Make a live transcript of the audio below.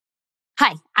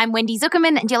Hi, I'm Wendy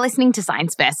Zuckerman, and you're listening to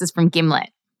Science Versus from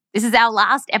Gimlet. This is our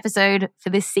last episode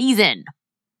for this season.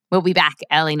 We'll be back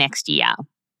early next year.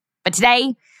 But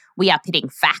today, we are pitting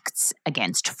facts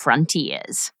against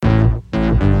frontiers.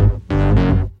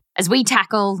 As we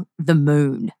tackle the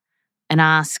moon and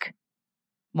ask,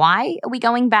 why are we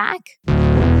going back?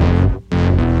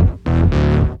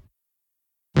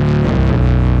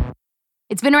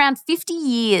 It's been around 50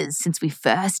 years since we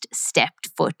first stepped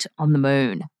foot on the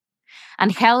moon.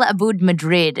 Angel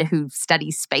Aboud-Madrid, who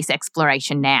studies space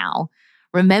exploration now,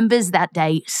 remembers that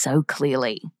day so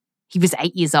clearly. He was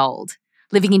 8 years old,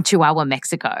 living in Chihuahua,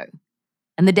 Mexico.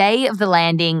 And the day of the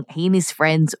landing, he and his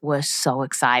friends were so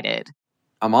excited.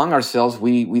 Among ourselves,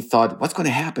 we thought, what's going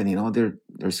to happen?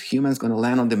 There's humans going to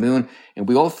land on the moon. And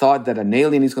we all thought that an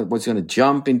alien was going to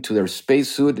jump into their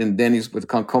spacesuit and then he's going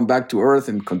to come back to Earth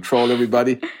and control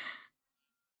everybody.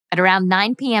 At around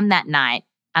 9 p.m. that night,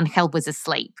 Angel was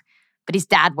asleep, but his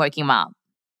dad woke him up.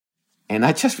 And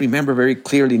I just remember very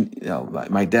clearly,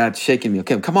 my dad shaking me.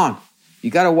 Okay, come on,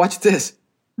 you got to watch this.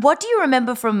 What do you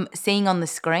remember from seeing on the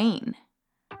screen?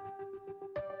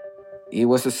 It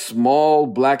was a small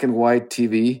black and white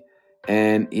TV,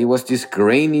 and it was this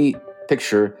grainy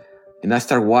picture. And I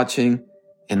start watching,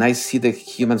 and I see the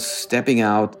humans stepping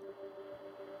out.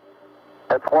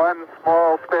 It's one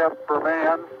small step for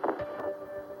man,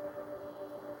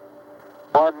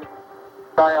 one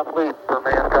giant leap for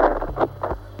mankind.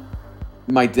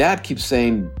 My dad keeps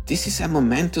saying, this is a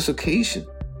momentous occasion.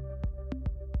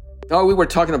 Oh, we were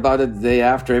talking about it the day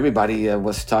after. Everybody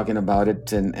was talking about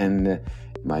it, and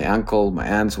my uncle, my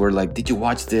aunts were like, did you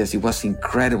watch this? It was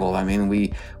incredible. I mean,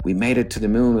 we made it to the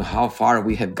moon, how far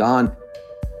we had gone.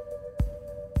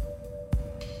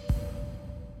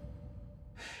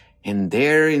 And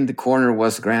there in the corner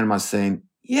was Grandma saying,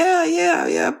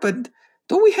 yeah, but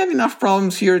don't we have enough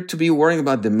problems here to be worrying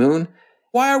about the moon?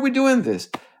 Why are we doing this?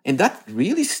 And that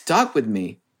really stuck with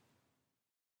me.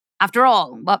 After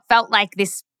all, what felt like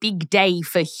this big day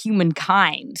for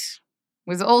humankind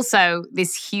was also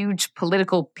this huge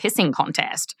political pissing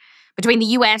contest between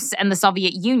the US and the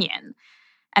Soviet Union.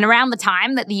 And around the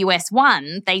time that the US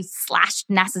won, they slashed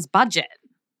NASA's budget.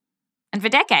 And for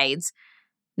decades,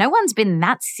 no one's been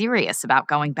that serious about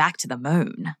going back to the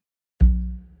moon.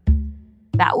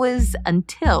 That was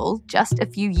until just a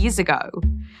few years ago.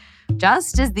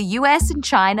 Just as the US and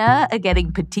China are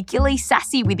getting particularly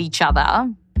sassy with each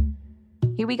other,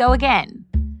 here we go again.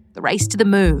 The race to the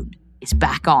moon is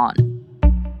back on.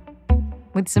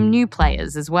 With some new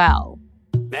players as well.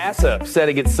 NASA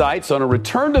setting its sights on a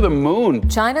return to the moon.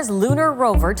 China's lunar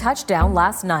rover touched down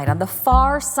last night on the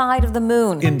far side of the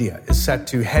moon. India is set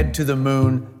to head to the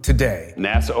moon today.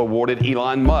 NASA awarded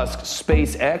Elon Musk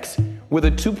SpaceX with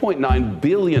a $2.9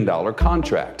 billion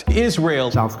contract.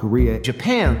 Israel, South Korea,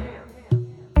 Japan.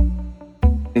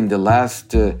 In the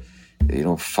last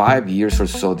 5 years or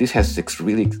so, this has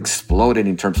really exploded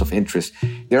in terms of interest.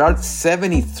 There are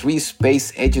 73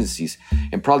 space agencies,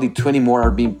 and probably 20 more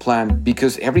are being planned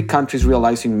because every country is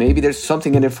realizing maybe there's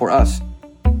something in it for us.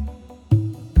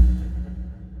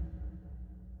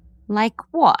 Like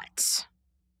what?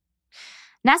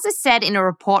 NASA said in a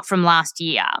report from last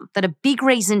year that a big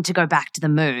reason to go back to the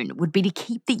moon would be to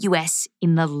keep the US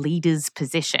in the leader's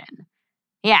position.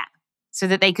 Yeah, so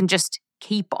that they can just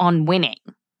keep on winning.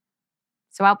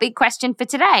 So our big question for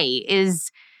today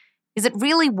is it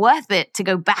really worth it to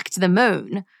go back to the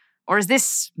moon, or is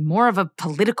this more of a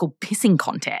political pissing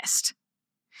contest?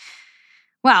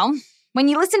 Well, when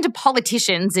you listen to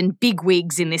politicians and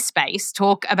bigwigs in this space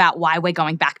talk about why we're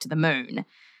going back to the moon,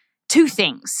 two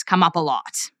things come up a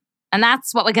lot, and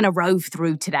that's what we're going to rove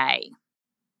through today.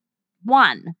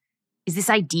 One is this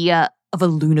idea of a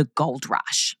lunar gold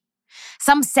rush.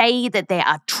 Some say that there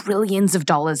are trillions of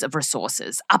dollars of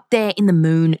resources up there in the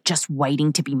moon just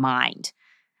waiting to be mined.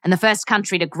 And the first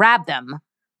country to grab them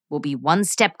will be one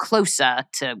step closer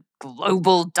to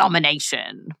global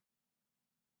domination.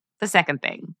 The second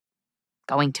thing,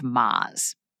 going to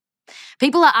Mars.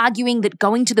 People are arguing that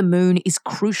going to the moon is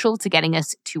crucial to getting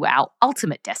us to our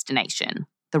ultimate destination,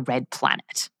 the red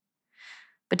planet.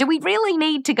 But do we really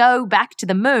need to go back to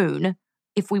the moon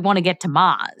if we want to get to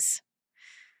Mars?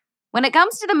 When it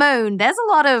comes to the moon, there's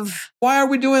a lot of, why are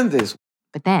we doing this?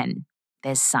 But then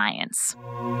there's science.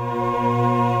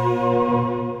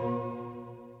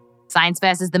 Science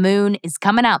versus the moon is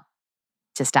coming up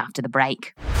just after the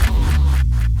break.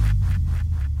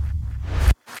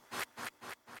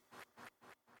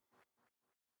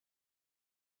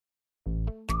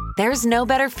 There's no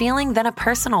better feeling than a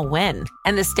personal win,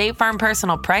 and the State Farm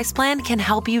Personal Price Plan can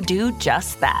help you do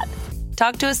just that.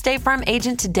 Talk to a State Farm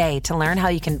agent today to learn how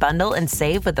you can bundle and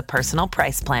save with the Personal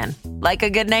Price Plan. Like a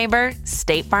good neighbor,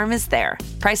 State Farm is there.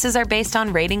 Prices are based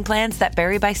on rating plans that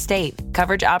vary by state.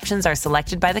 Coverage options are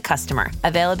selected by the customer.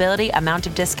 Availability, amount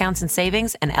of discounts and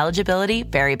savings, and eligibility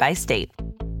vary by state.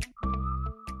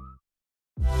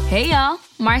 Hey y'all,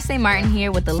 Marcy Martin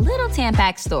here with a little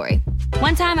Tampax story.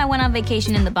 One time I went on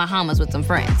vacation in the Bahamas with some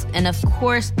friends, and of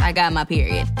course I got my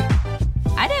period.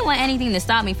 I didn't want anything to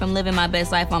stop me from living my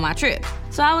best life on my trip,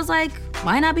 so I was like,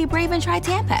 why not be brave and try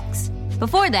Tampax?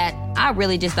 Before that, I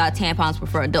really just thought tampons were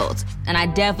for adults, and I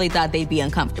definitely thought they'd be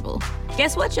uncomfortable.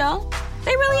 Guess what, y'all?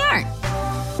 They really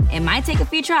aren't. It might take a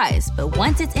few tries, but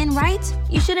once it's in right,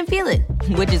 you shouldn't feel it,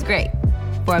 which is great.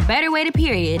 For a better way to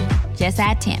period, just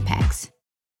add Tampax.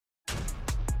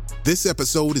 This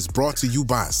episode is brought to you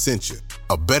by Essentia.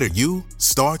 A better you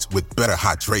starts with better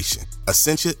hydration.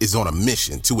 Essentia is on a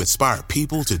mission to inspire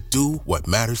people to do what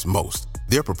matters most.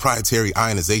 Their proprietary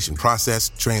ionization process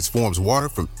transforms water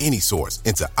from any source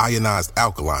into ionized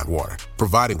alkaline water,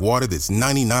 providing water that's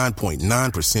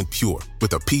 99.9% pure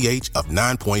with a pH of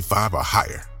 9.5 or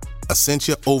higher.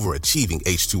 Essentia Overachieving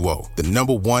H2O, the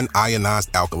 #1 ionized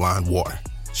alkaline water.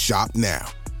 Shop now.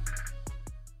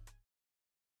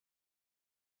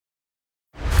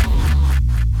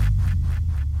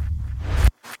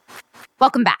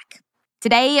 Welcome back.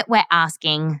 Today, we're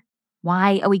asking,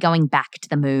 why are we going back to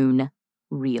the moon,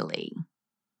 really?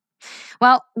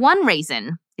 Well, one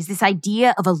reason is this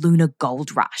idea of a lunar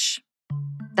gold rush.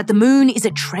 That the moon is a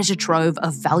treasure trove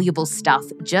of valuable stuff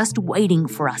just waiting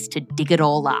for us to dig it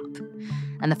all up.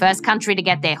 And the first country to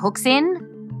get their hooks in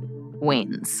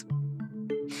wins.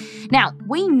 Now,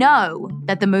 we know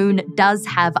that the moon does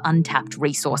have untapped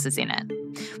resources in it.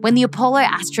 When the Apollo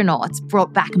astronauts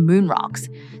brought back moon rocks,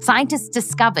 scientists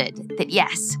discovered that,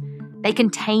 yes, they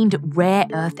contained rare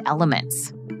earth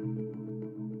elements,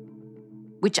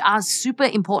 which are super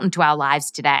important to our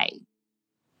lives today.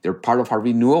 They're part of our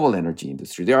renewable energy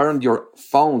industry. They are on your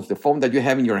phones. The phone that you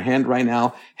have in your hand right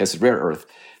now has rare earth.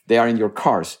 They are in your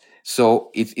cars. So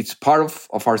it's part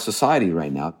of our society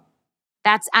right now.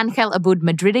 That's Angel Abud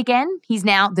Madrid again. He's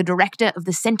now the director of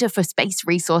the Center for Space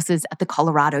Resources at the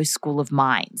Colorado School of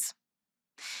Mines.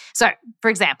 So, for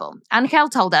example, Angel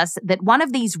told us that one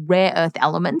of these rare earth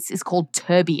elements is called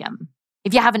terbium.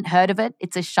 If you haven't heard of it,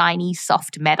 it's a shiny,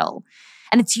 soft metal,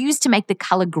 and it's used to make the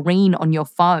color green on your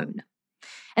phone.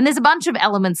 And there's a bunch of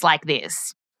elements like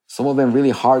this. Some of them really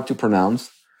hard to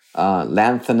pronounce.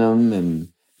 Lanthanum and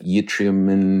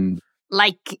yttrium and...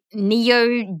 like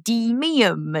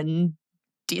neodymium and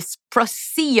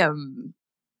dysprosium.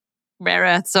 Rare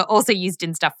earths are also used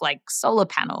in stuff like solar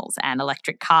panels and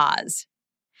electric cars.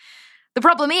 The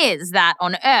problem is that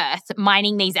on Earth,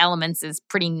 mining these elements is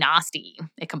pretty nasty.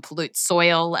 It can pollute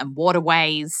soil and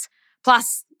waterways.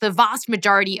 Plus, the vast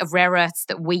majority of rare earths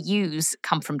that we use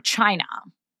come from China.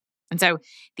 And so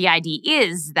the idea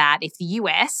is that if the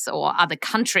US or other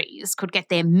countries could get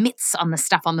their mitts on the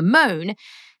stuff on the moon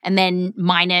and then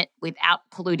mine it without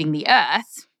polluting the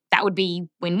Earth, that would be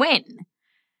win-win.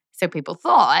 So people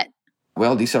thought,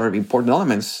 well, these are important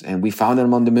elements and we found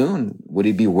them on the moon. Would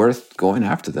it be worth going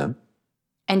after them?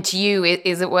 And to you,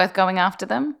 is it worth going after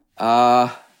them?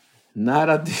 Not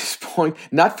at this point.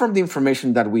 Not from the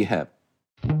information that we have.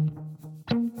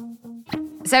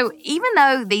 So even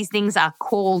though these things are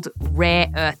called rare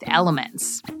earth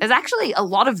elements, there's actually a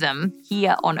lot of them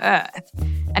here on Earth.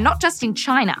 And not just in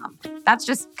China. That's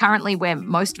just currently where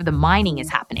most of the mining is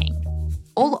happening.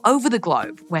 All over the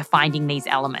globe, we're finding these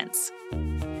elements.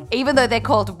 Even though they're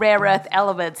called rare earth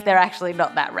elements, they're actually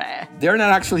not that rare. They're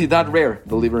not actually that rare,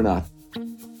 believe it or not.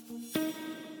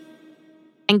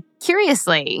 And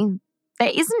curiously, there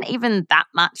isn't even that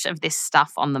much of this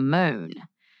stuff on the moon.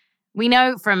 We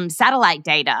know from satellite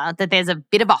data that there's a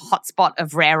bit of a hotspot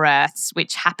of rare earths,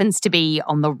 which happens to be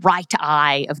on the right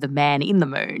eye of the man in the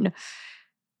moon.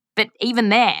 But even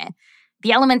there,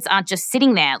 the elements aren't just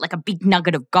sitting there like a big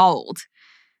nugget of gold.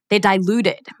 They're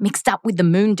diluted, mixed up with the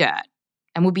moon dirt,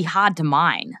 and would be hard to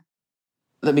mine.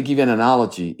 Let me give you an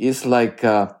analogy. It's like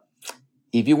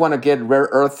if you want to get rare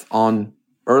earth on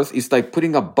Earth, it's like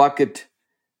putting a bucket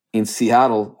in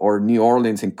Seattle or New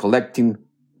Orleans and collecting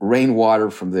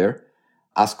rainwater from there,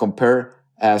 as compared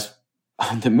as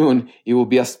on the moon, it will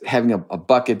be as having a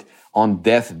bucket on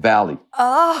Death Valley.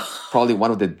 Oh. Probably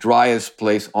one of the driest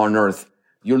places on Earth.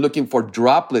 You're looking for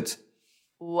droplets.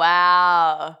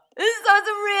 Wow. So it's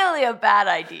really a bad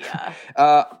idea.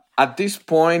 At this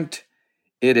point,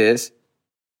 it is.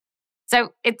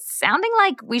 So it's sounding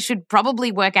like we should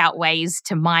probably work out ways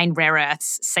to mine rare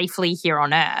earths safely here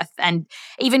on Earth and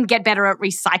even get better at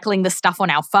recycling the stuff on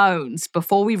our phones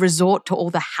before we resort to all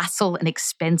the hassle and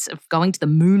expense of going to the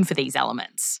moon for these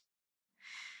elements.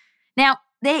 Now,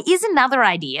 there is another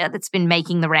idea that's been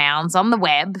making the rounds on the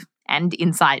web and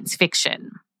in science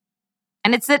fiction.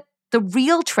 And it's that the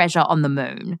real treasure on the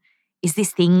moon is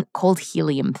this thing called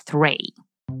helium-3.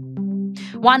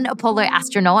 One Apollo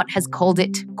astronaut has called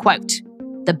it, quote,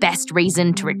 the best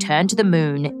reason to return to the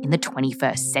moon in the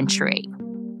 21st century,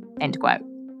 end quote.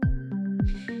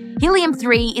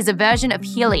 Helium-3 is a version of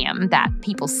helium that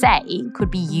people say could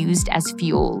be used as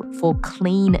fuel for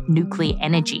clean nuclear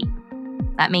energy.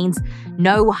 That means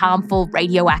no harmful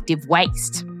radioactive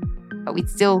waste, but we'd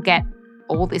still get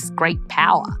all this great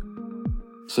power.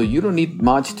 So you don't need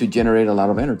much to generate a lot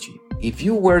of energy. If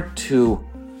you were to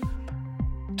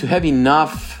have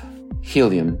enough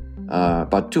helium,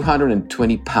 about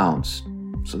 220 pounds,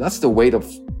 so that's the weight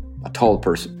of a tall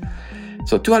person.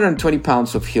 So 220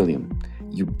 pounds of helium,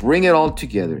 you bring it all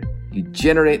together, you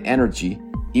generate energy,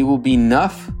 it will be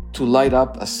enough to light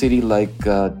up a city like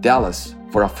Dallas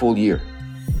for a full year.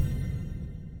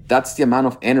 That's the amount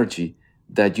of energy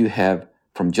that you have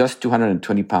from just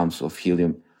 220 pounds of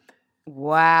helium.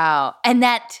 Wow. And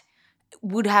that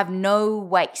would have no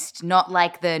waste, not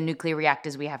like the nuclear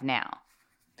reactors we have now.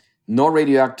 No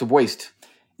radioactive waste.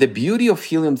 The beauty of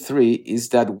helium-3 is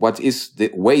that what is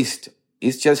the waste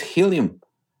is just helium,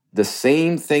 the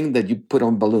same thing that you put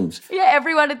on balloons. Yeah,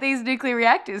 every one of these nuclear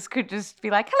reactors could just be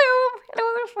like,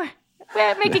 hello,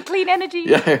 we're making clean energy.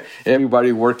 Yeah,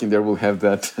 everybody working there will have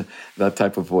that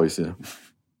type of voice. Yeah.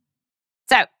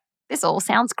 So, this all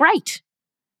sounds great.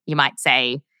 You might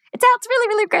say, it sounds really,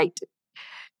 really great.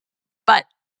 But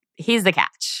here's the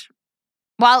catch.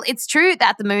 While it's true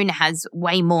that the moon has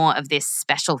way more of this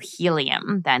special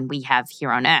helium than we have here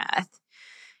on Earth,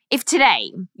 if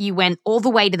today you went all the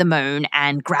way to the moon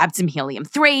and grabbed some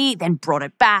helium-3, then brought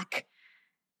it back,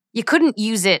 you couldn't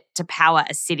use it to power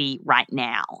a city right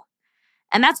now.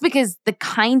 And that's because the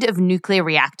kind of nuclear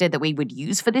reactor that we would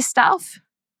use for this stuff,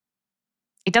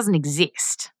 it doesn't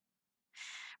exist.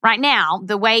 Right now,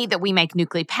 the way that we make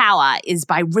nuclear power is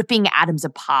by ripping atoms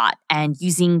apart and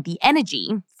using the energy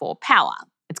for power.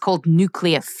 It's called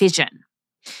nuclear fission.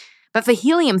 But for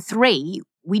helium-3,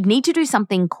 we'd need to do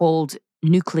something called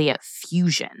nuclear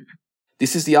fusion.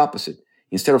 This is the opposite.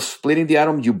 Instead of splitting the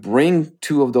atom, you bring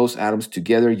two of those atoms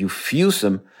together, you fuse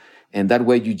them, and that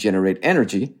way you generate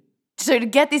energy. So to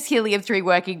get this helium-3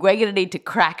 working, we're going to need to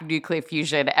crack nuclear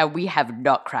fusion, and we have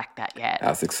not cracked that yet.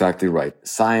 That's exactly right.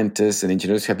 Scientists and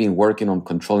engineers have been working on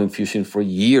controlling fusion for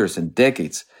years and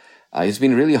decades. It's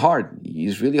been really hard.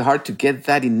 It's really hard to get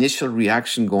that initial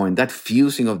reaction going, that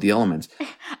fusing of the elements.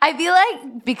 I feel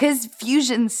like because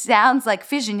fusion sounds like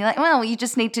fission, you're like, well, you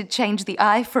just need to change the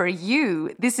I for a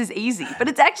U. This is easy. But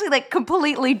it's actually like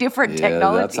completely different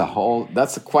technology.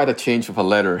 That's quite a change of a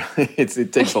letter.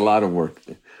 It takes a lot of work.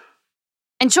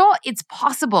 And sure, it's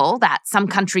possible that some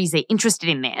countries are interested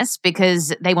in this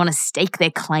because they want to stake their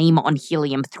claim on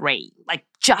helium-3, like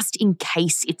just in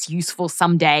case it's useful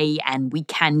someday and we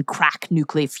can crack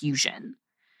nuclear fusion.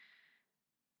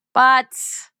 But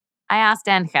I asked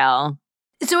Angel.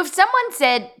 So if someone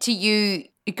said to you,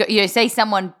 say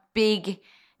someone big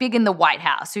in the White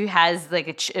House who has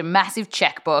like a massive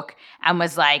checkbook and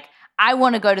was like, I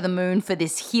want to go to the moon for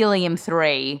this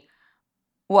helium-3,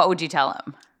 what would you tell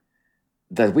them?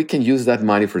 That we can use that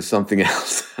money for something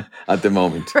else at the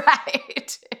moment.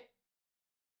 Right.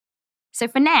 So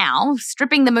for now,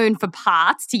 stripping the moon for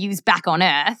parts to use back on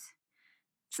Earth,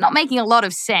 it's not making a lot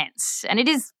of sense. And it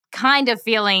is kind of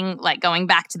feeling like going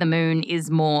back to the moon is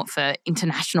more for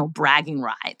international bragging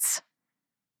rights.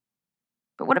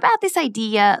 But what about this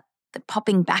idea that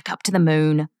popping back up to the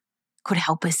moon could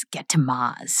help us get to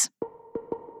Mars?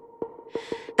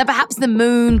 That perhaps the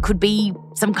moon could be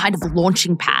some kind of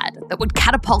launching pad that would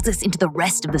catapult us into the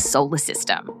rest of the solar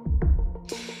system.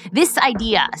 This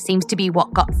idea seems to be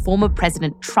what got former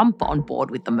President Trump on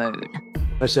board with the moon.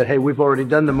 I said, hey, we've already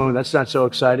done the moon. That's not so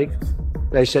exciting.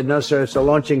 They said, no, sir, it's a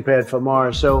launching pad for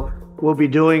Mars. So we'll be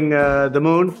doing the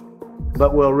moon,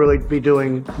 but we'll really be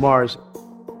doing Mars.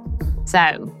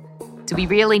 So, do we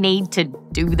really need to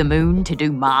do the moon to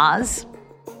do Mars?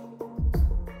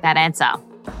 That answer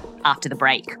after the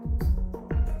break.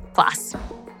 Plus,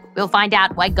 we'll find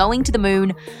out why going to the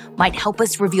moon might help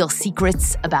us reveal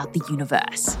secrets about the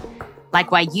universe. Like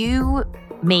why you,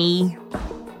 me,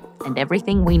 and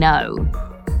everything we know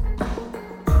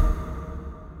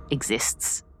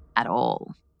exists at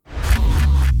all.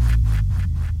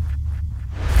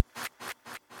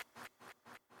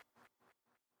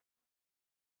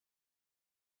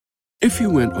 If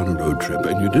you went on a road trip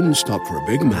and you didn't stop for a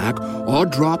Big Mac or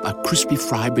drop a crispy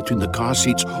fry between the car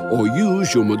seats or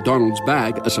use your McDonald's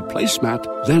bag as a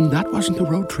placemat, then that wasn't a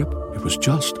road trip. It was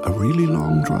just a really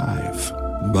long drive.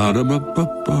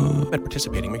 Ba-da-ba-ba-ba. At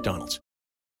participating McDonald's.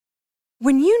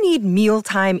 When you need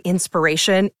mealtime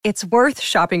inspiration, it's worth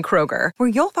shopping Kroger, where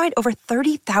you'll find over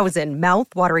 30,000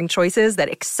 mouth-watering choices that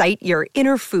excite your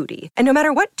inner foodie. And no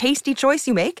matter what tasty choice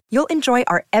you make, you'll enjoy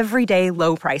our everyday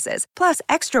low prices, plus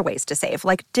extra ways to save,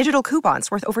 like digital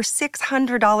coupons worth over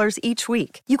 $600 each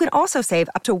week. You can also save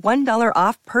up to $1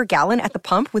 off per gallon at the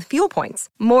pump with fuel points.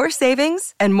 More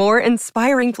savings and more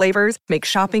inspiring flavors make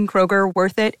shopping Kroger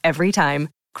worth it every time.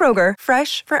 Kroger,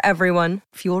 fresh for everyone.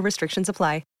 Fuel restrictions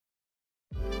apply.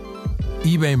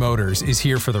 eBay Motors is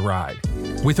here for the ride.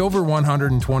 With over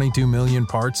 122 million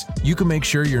parts, you can make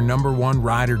sure your number one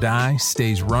ride or die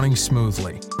stays running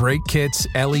smoothly. Brake kits,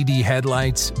 LED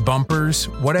headlights, bumpers,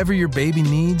 whatever your baby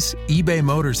needs, eBay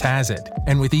Motors has it.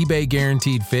 And with eBay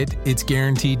Guaranteed Fit, it's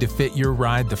guaranteed to fit your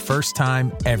ride the first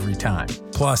time, every time.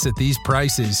 Plus, at these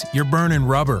prices, you're burning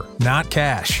rubber, not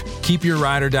cash. Keep your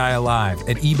ride or die alive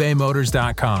at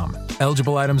ebaymotors.com.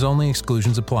 Eligible items only.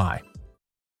 Exclusions apply.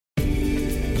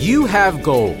 You have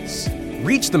goals.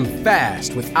 Reach them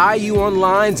fast with IU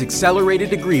Online's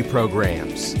accelerated degree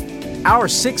programs. Our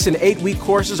 6- and 8-week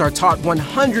courses are taught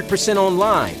 100%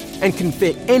 online and can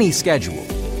fit any schedule.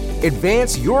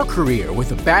 Advance your career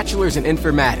with a bachelor's in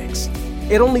informatics.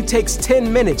 It only takes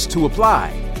 10 minutes to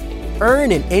apply.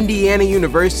 Earn an Indiana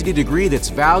University degree that's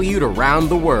valued around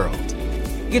the world.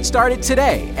 Get started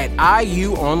today at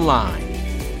IU Online.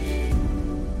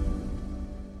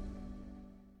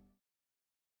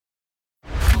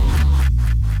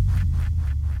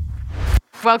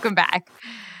 Welcome back.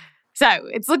 So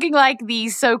it's looking like the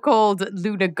so-called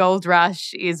lunar gold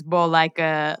rush is more like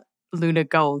a lunar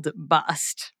gold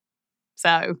bust.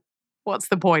 So what's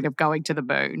the point of going to the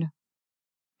moon?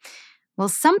 Well,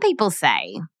 some people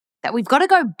say that we've got to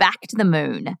go back to the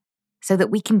moon so that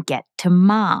we can get to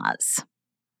Mars.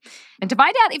 And to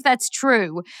find out if that's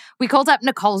true, we called up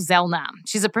Nicole Zellner.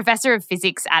 She's a professor of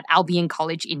physics at Albion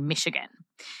College in Michigan.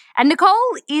 And Nicole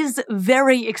is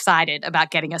very excited about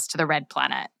getting us to the red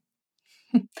planet.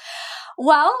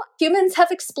 Well, humans have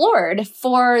explored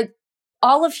for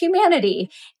all of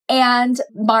humanity, and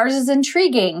Mars is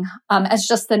intriguing as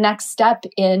just the next step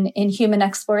in human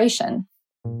exploration.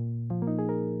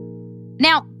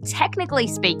 Now, technically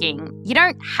speaking, you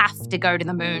don't have to go to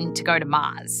the moon to go to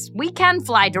Mars. We can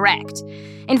fly direct.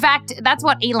 In fact, that's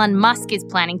what Elon Musk is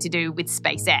planning to do with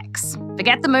SpaceX.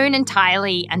 Forget the moon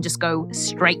entirely and just go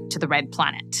straight to the red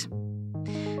planet.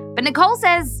 But Nicole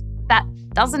says that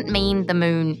doesn't mean the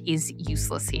moon is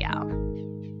useless here.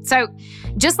 So,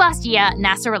 just last year,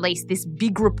 NASA released this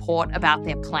big report about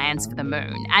their plans for the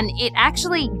moon, and it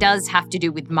actually does have to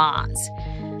do with Mars,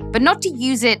 but not to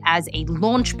use it as a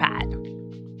launch pad.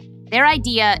 Their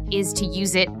idea is to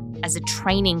use it as a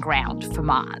training ground for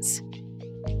Mars.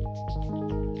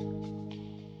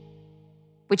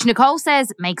 Which Nicole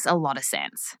says makes a lot of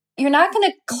sense. You're not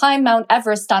going to climb Mount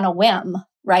Everest on a whim,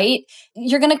 right?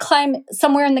 You're going to climb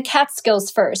somewhere in the Catskills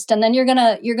first, and then you're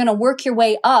going to work your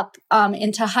way up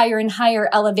into higher and higher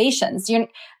elevations.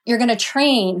 You're going to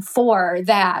train for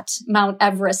that Mount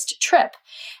Everest trip.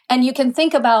 And you can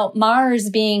think about Mars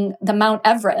being the Mount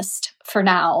Everest for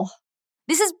now.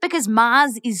 This is because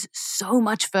Mars is so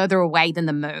much further away than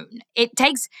the moon. It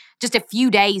takes just a few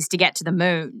days to get to the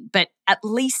moon, but at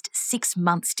least 6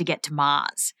 months to get to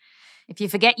Mars. If you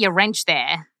forget your wrench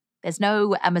there, there's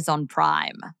no Amazon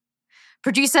Prime.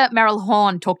 Producer Meryl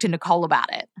Horn talked to Nicole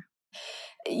about it.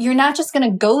 You're not just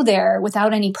going to go there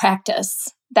without any practice.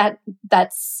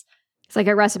 That's It's like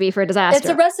a recipe for disaster. It's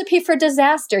a recipe for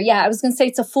disaster. Yeah, I was going to say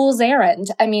it's a fool's errand.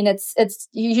 I mean, it's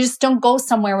you just don't go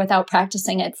somewhere without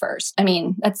practicing it first. I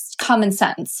mean, that's common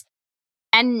sense.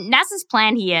 And NASA's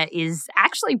plan here is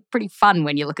actually pretty fun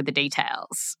when you look at the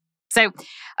details. So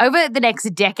over the next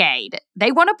decade,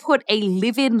 they want to put a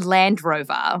live-in Land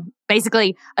Rover,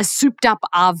 basically a souped-up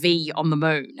RV on the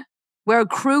moon, where a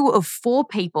crew of 4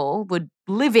 people would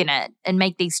live in it and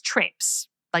make these trips,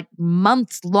 like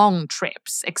month-long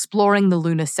trips, exploring the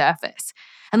lunar surface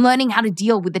and learning how to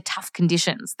deal with the tough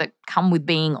conditions that come with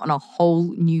being on a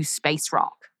whole new space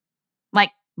rock.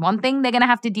 Like, one thing they're going to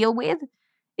have to deal with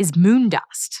is moon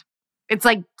dust. It's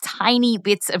like tiny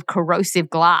bits of corrosive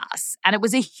glass, and it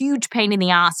was a huge pain in the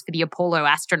ass for the Apollo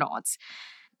astronauts.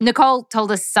 Nicole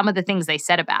told us some of the things they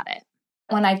said about it.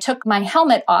 When I took my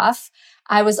helmet off,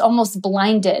 I was almost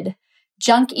blinded.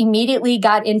 Junk immediately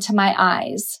got into my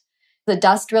eyes. The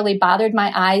dust really bothered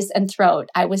my eyes and throat.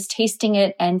 I was tasting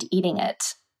it and eating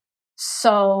it.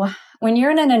 So when you're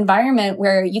in an environment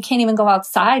where you can't even go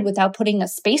outside without putting a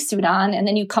spacesuit on, and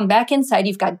then you come back inside,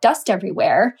 you've got dust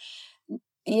everywhere,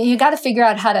 you got to figure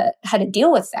out how to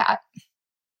deal with that.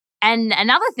 And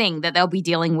another thing that they'll be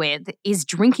dealing with is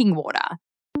drinking water.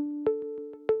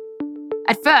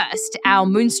 At first, our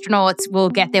moonstronauts will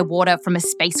get their water from a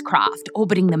spacecraft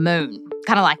orbiting the moon,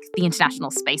 kind of like the International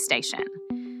Space Station.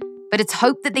 But it's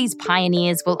hoped that these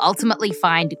pioneers will ultimately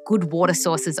find good water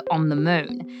sources on the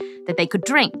moon that they could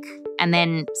drink and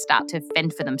then start to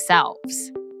fend for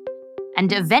themselves.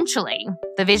 And eventually,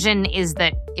 the vision is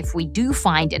that if we do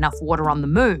find enough water on the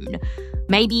moon,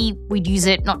 maybe we'd use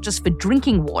it not just for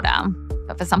drinking water,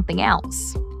 but for something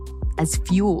else, as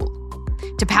fuel,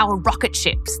 to power rocket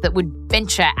ships that would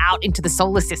venture out into the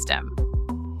solar system.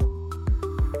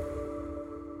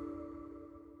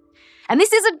 And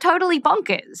this isn't totally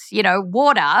bonkers. You know,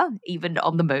 water, even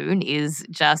on the moon, is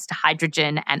just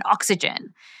hydrogen and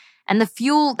oxygen. And the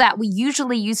fuel that we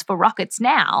usually use for rockets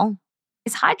now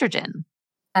is hydrogen.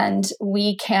 And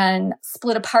we can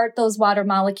split apart those water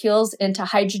molecules into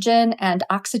hydrogen and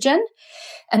oxygen.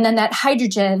 And then that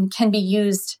hydrogen can be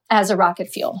used as a rocket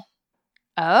fuel.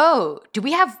 Oh, do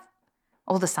we have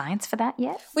all the science for that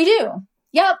yet? We do.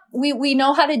 Yep, we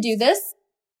know how to do this.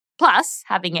 Plus,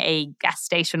 having a gas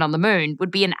station on the moon would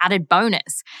be an added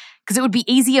bonus because it would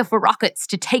be easier for rockets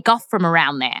to take off from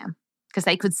around there because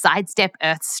they could sidestep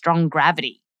Earth's strong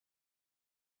gravity.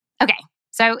 Okay,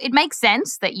 so it makes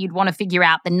sense that you'd want to figure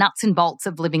out the nuts and bolts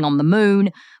of living on the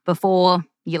moon before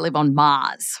you live on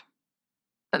Mars.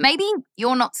 But maybe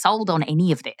you're not sold on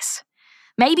any of this.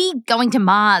 Maybe going to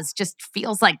Mars just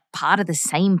feels like part of the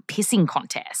same pissing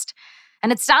contest.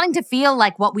 And it's starting to feel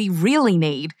like what we really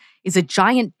need is a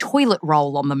giant toilet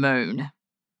roll on the moon.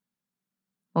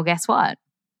 Well, guess what?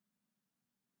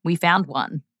 We found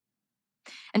one.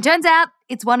 And turns out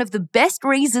it's one of the best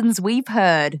reasons we've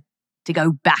heard to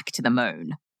go back to the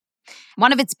moon.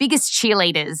 One of its biggest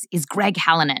cheerleaders is Greg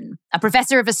Hallinan, a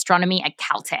professor of astronomy at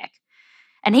Caltech.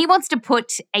 And he wants to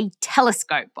put a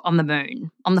telescope on the moon,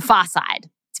 on the far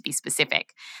side, to be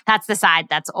specific. That's the side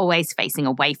that's always facing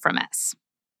away from us.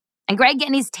 And Greg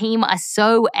and his team are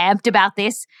so amped about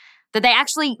this that they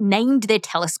actually named their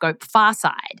telescope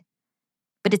Farside.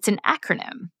 But it's an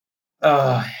acronym.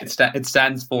 It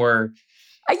stands for...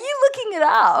 Are you looking it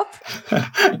up?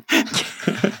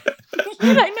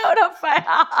 You don't know it off by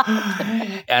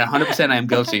heart. And 100% I am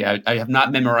guilty. I have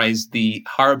not memorized the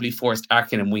horribly forced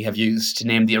acronym we have used to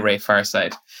name the array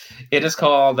Farside. It is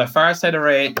called the Farside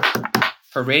Array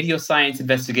for Radio Science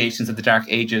Investigations of the Dark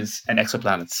Ages and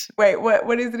Exoplanets. Wait,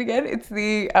 what is it again? It's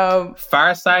the...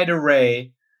 Farside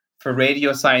Array for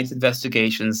Radio Science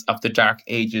Investigations of the Dark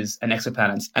Ages and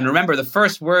Exoplanets. And remember, the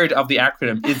first word of the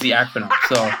acronym is the acronym.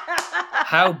 So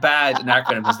how bad an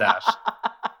acronym is that?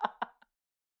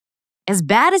 As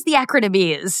bad as the acronym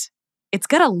is, it's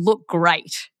going to look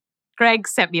great. Greg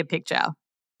sent me a picture.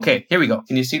 Okay, here we go.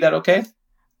 Can you see that okay?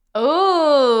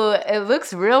 Oh, it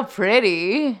looks real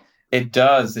pretty. It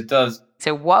does.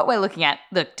 So what we're looking at,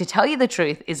 look, to tell you the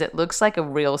truth, is it looks like a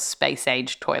real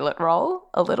space-age toilet roll,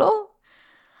 a little.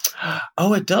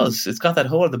 Oh, it does. It's got that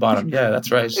hole at the bottom. Yeah,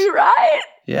 that's right. Right?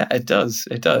 Yeah, it does.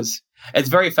 It's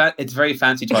very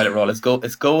fancy toilet roll. It's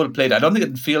gold plated. I don't think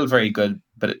it'd feel very good,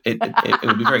 but it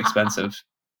would be very expensive.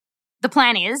 The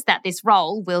plan is that this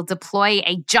roll will deploy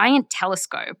a giant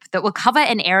telescope that will cover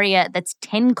an area that's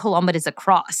 10 kilometers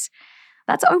across.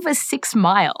 That's over 6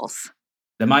 miles.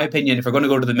 In my opinion, if we're going to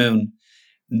go to the moon,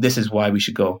 this is why we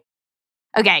should go.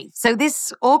 Okay, so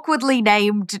this awkwardly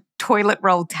named toilet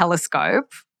roll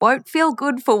telescope won't feel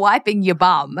good for wiping your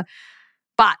bum.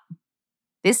 But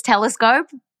this telescope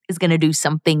is going to do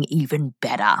something even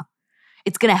better.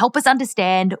 It's going to help us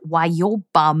understand why your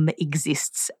bum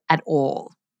exists at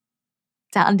all.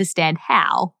 To understand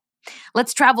how,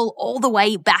 let's travel all the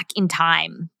way back in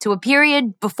time to a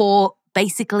period before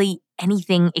basically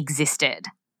anything existed.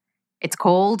 It's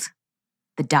called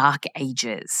the Dark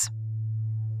Ages.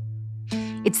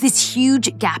 It's this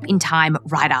huge gap in time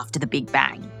right after the Big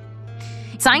Bang.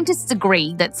 Scientists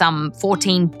agree that some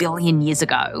 14 billion years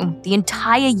ago, the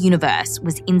entire universe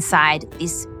was inside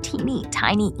this teeny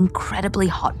tiny, incredibly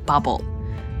hot bubble,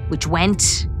 which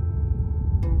went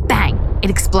bang,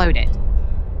 it exploded,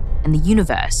 and the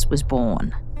universe was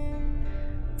born.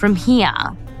 From here,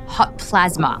 hot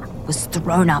plasma was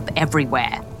thrown up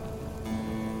everywhere.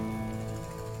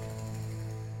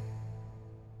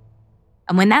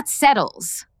 And when that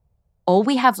settles, all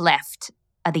we have left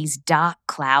are these dark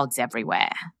clouds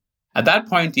everywhere. At that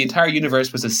point, the entire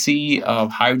universe was a sea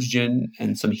of hydrogen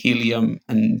and some helium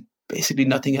and basically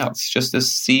nothing else, just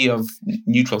this sea of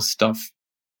neutral stuff.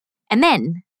 And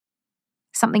then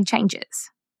something changes.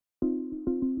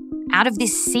 Out of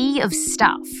this sea of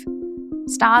stuff,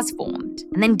 stars formed,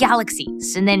 and then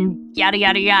galaxies, and then yada,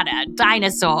 yada, yada,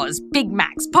 dinosaurs, Big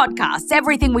Macs, podcasts,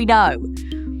 everything we know.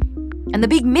 And the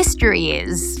big mystery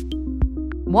is,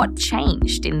 what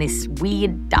changed in this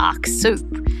weird dark soup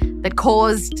that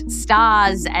caused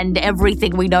stars and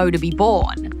everything we know to be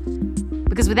born?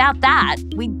 Because without that,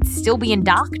 we'd still be in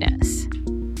darkness.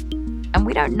 And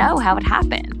we don't know how it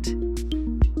happened.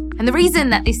 And the reason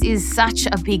that this is such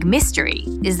a big mystery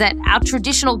is that our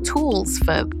traditional tools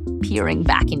for peering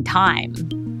back in time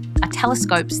are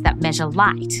telescopes that measure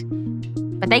light.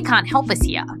 But they can't help us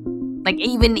here. Like,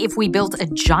 even if we built a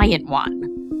giant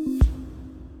one.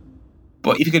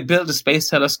 But if you could build a space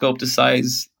telescope the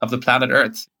size of the planet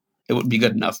Earth, it wouldn't be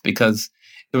good enough because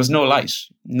there was no light,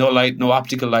 no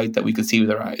optical light that we could see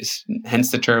with our eyes, hence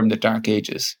the term the Dark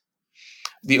Ages.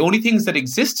 The only things that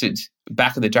existed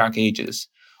back in the Dark Ages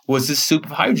was this soup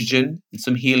of hydrogen and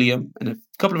some helium and a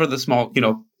couple of other small,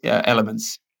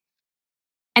 elements.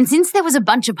 And since there was a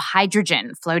bunch of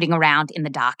hydrogen floating around in the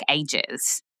Dark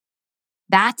Ages,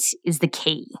 that is the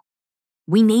key.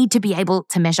 We need to be able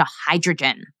to measure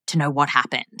hydrogen to know what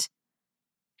happened.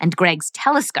 And Greg's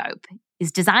telescope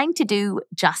is designed to do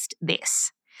just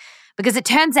this. Because it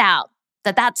turns out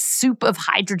that soup of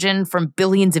hydrogen from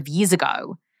billions of years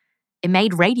ago, it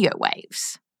made radio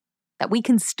waves that we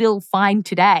can still find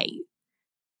today.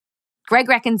 Greg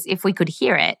reckons if we could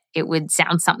hear it, it would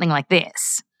sound something like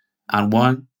this. On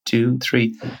 1, 2,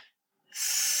 3.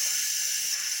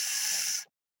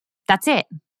 That's it.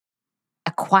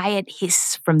 A quiet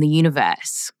hiss from the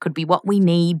universe could be what we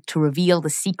need to reveal the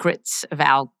secrets of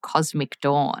our cosmic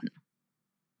dawn.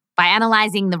 By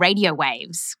analysing the radio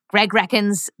waves, Greg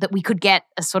reckons that we could get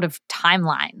a sort of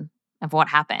timeline of what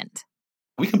happened.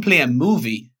 We can play a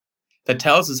movie that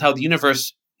tells us how the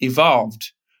universe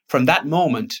evolved from that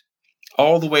moment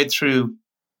all the way through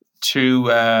to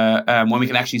when we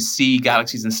can actually see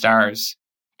galaxies and stars.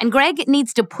 And Greg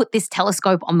needs to put this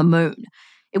telescope on the moon.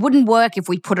 It wouldn't work if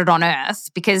we put it on Earth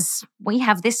because we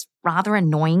have this rather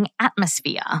annoying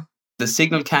atmosphere. The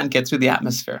signal can't get through the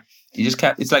atmosphere. You just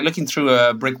can't. It's like looking through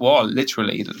a brick wall,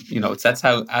 literally. That's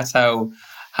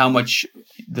how much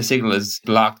the signal is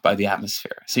blocked by the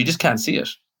atmosphere. So you just can't see it.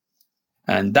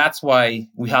 And that's why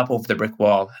we hop over the brick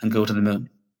wall and go to the moon.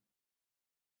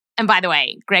 And by the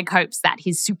way, Greg hopes that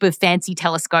his super fancy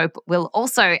telescope will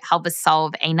also help us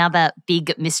solve another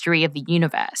big mystery of the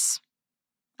universe.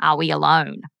 Are we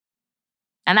alone?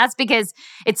 And that's because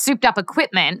its souped up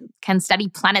equipment can study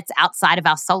planets outside of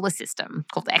our solar system,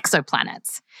 called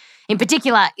exoplanets. In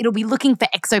particular, it'll be looking for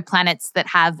exoplanets that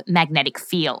have magnetic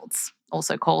fields,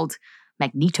 also called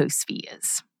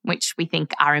magnetospheres, which we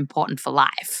think are important for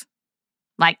life.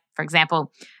 Like, for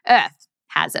example, Earth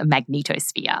has a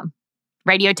magnetosphere.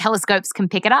 Radio telescopes can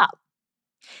pick it up.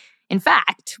 In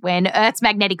fact, when Earth's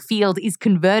magnetic field is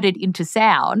converted into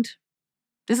sound,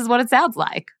 this is what it sounds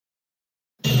like.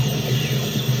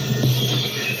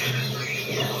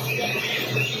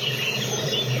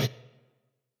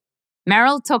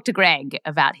 Meryl talked to Greg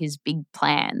about his big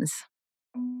plans.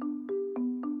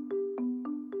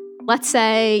 Let's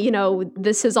say,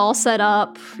 this is all set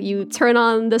up, you turn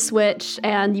on the switch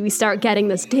and you start getting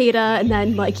this data and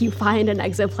then you find an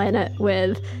exoplanet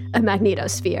with a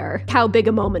magnetosphere. How big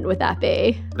a moment would that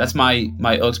be? That's my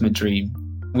ultimate dream.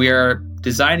 We are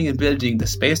designing and building the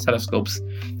space telescopes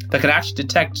that can actually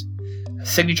detect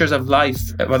signatures of life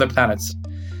of other planets.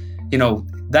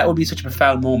 That would be such a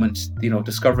profound moment,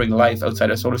 discovering life outside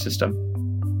our solar system.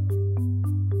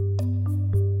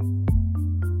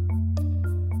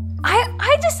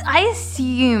 I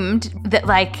assumed that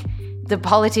the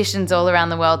politicians all around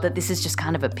the world, that this is just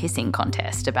kind of a pissing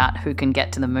contest about who can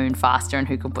get to the moon faster and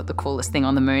who can put the coolest thing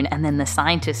on the moon. And then the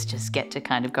scientists just get to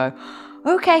kind of go,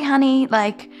 okay, honey,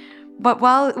 but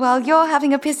while you're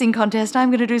having a pissing contest, I'm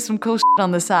going to do some cool shit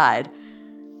on the side.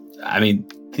 I mean,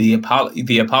 the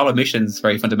Apollo missions,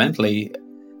 very fundamentally,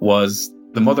 was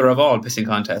the mother of all pissing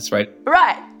contests, right?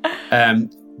 Right.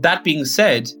 That being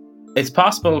said, it's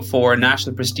possible for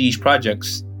national prestige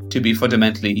projects to be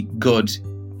fundamentally good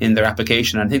in their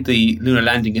application. I think the lunar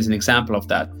landing is an example of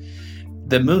that.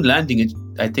 The moon landing,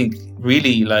 I think,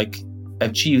 really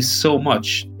achieved so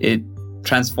much. It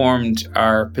transformed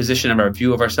our position of our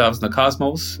view of ourselves in the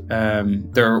cosmos.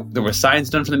 There was science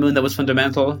done for the moon that was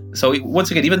fundamental. So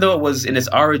once again, even though it was in its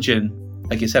origin,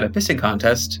 like you said, a pissing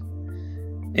contest,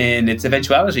 in its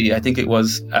eventuality, I think it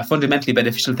was a fundamentally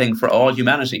beneficial thing for all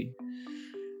humanity.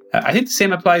 I think the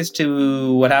same applies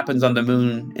to what happens on the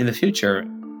moon in the future. .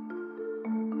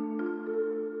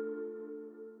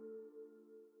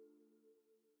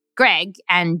 Greg,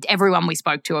 and everyone we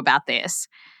spoke to about this,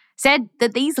 said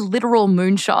that these literal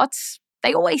moonshots,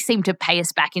 they always seem to pay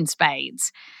us back in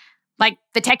spades. Like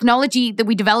the technology that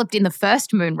we developed in the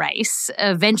first moon race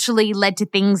eventually led to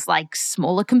things like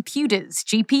smaller computers,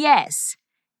 GPS,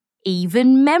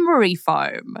 even memory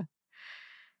foam.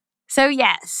 So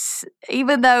yes,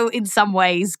 even though in some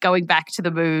ways going back to the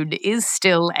moon is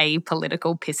still a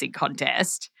political pissing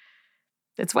contest,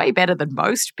 it's way better than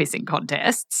most pissing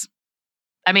contests.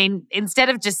 I mean, instead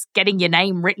of just getting your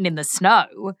name written in the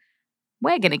snow,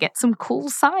 we're going to get some cool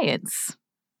science.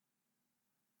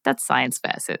 That's Science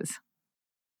Versus.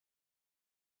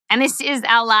 And this is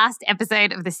our last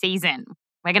episode of the season.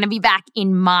 We're going to be back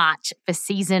in March for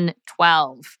season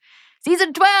 12.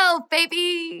 Season 12,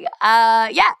 baby!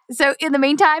 So in the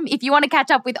meantime, if you want to catch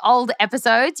up with old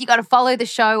episodes, you got to follow the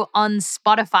show on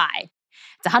Spotify.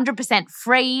 It's 100%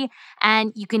 free,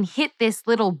 and you can hit this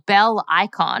little bell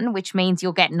icon, which means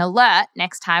you'll get an alert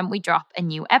next time we drop a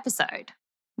new episode,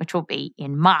 which will be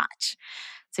in March.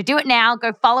 So do it now.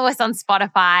 Go follow us on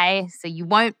Spotify so you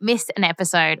won't miss an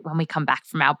episode when we come back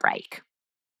from our break.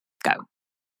 Go.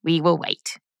 We will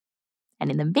wait. And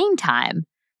in the meantime,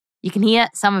 you can hear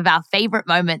some of our favorite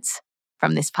moments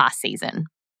from this past season.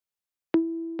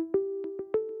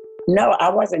 No, I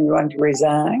wasn't going to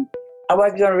resign. I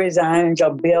wasn't going to resign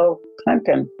until Bill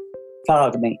Clinton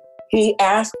called me. He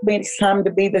asked me to come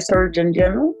to be the Surgeon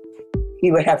General.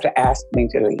 He would have to ask me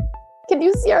to leave. Can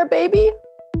you see our baby?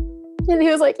 And he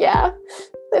was like, yeah,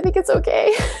 I think it's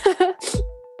okay.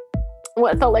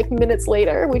 What felt like minutes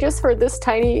later, we just heard this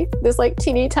teeny,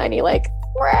 like,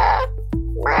 rah,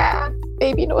 rah,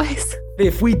 baby noise.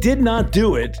 If we did not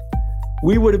do it,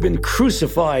 we would have been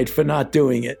crucified for not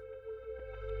doing it.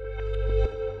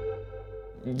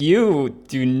 You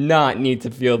do not need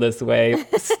to feel this way.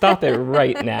 Stop it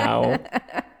right now.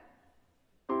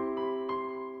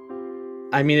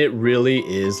 I mean, it really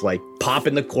is like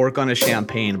popping the cork on a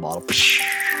champagne bottle.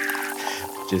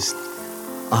 Just,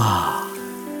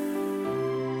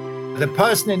 The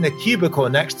person in the cubicle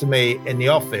next to me in the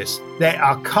office, they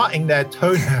are cutting their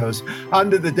toenails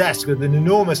under the desk with an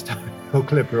enormous toenail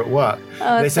clipper at work.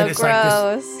 Oh, they said it's so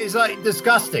gross. It's like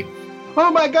disgusting. Oh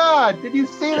my God, did you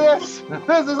see this?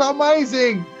 This is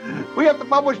amazing. We have to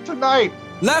publish tonight.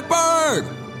 Leopard!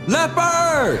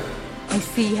 Leopard! I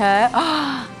see her.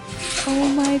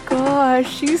 Oh my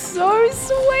gosh, she's so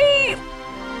sweet.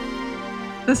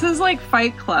 This is like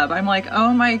Fight Club. I'm like,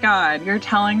 oh my God, you're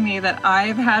telling me that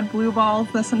I've had blue balls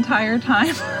this entire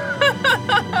time?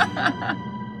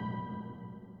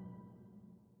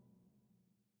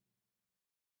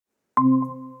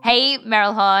 Hey,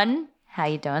 Meryl Horn. How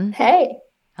you doing? Hey.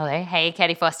 Hello. Hey,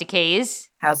 Katie Foster Keys.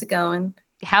 How's it going?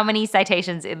 How many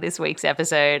citations in this week's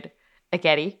episode,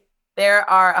 Katie? There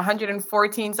are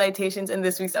 114 citations in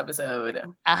this week's episode.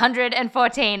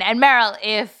 114. And Meryl,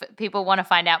 if people want to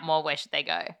find out more, where should they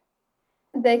go?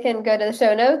 They can go to the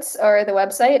show notes or the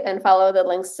website and follow the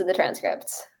links to the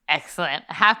transcripts. Excellent.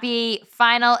 Happy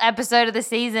final episode of the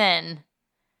season.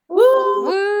 Woo!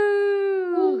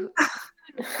 Woo!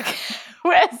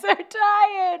 We're so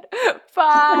tired.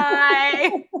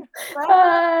 Bye.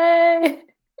 Bye.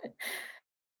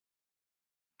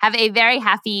 Have a very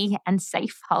happy and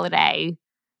safe holiday.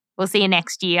 We'll see you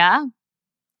next year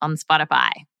on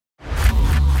Spotify.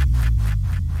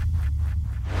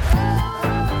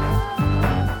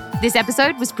 This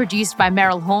episode was produced by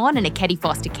Meryl Horn and Katie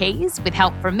Foster Keys, with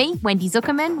help from me, Wendy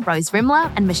Zuckerman, Rose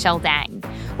Rimler, and Michelle Dang.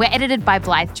 We're edited by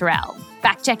Blythe Terrell.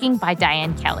 Fact-checking by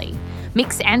Diane Kelly.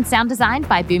 Mix and sound design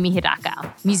by Bhumi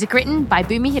Hidaka. Music written by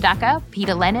Bhumi Hidaka,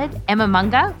 Peter Leonard, Emma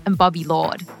Munger, and Bobby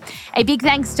Lord. A big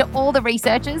thanks to all the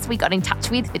researchers we got in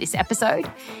touch with for this episode,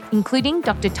 including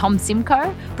Dr. Tom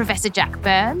Simcoe, Professor Jack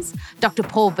Burns, Dr.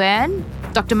 Paul Byrne,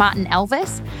 Dr. Martin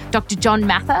Elvis, Dr. John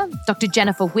Mather, Dr.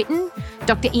 Jennifer Whitten,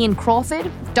 Dr. Ian Crawford,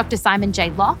 Dr. Simon J.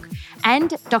 Locke,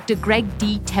 and Dr. Greg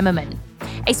D. Temmerman.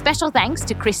 A special thanks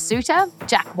to Chris Suter,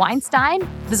 Jack Weinstein,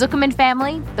 the Zuckerman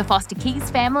family, the Foster Keys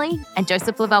family, and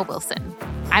Joseph Lavelle Wilson.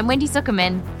 I'm Wendy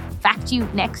Zuckerman. Fact you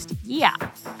next year.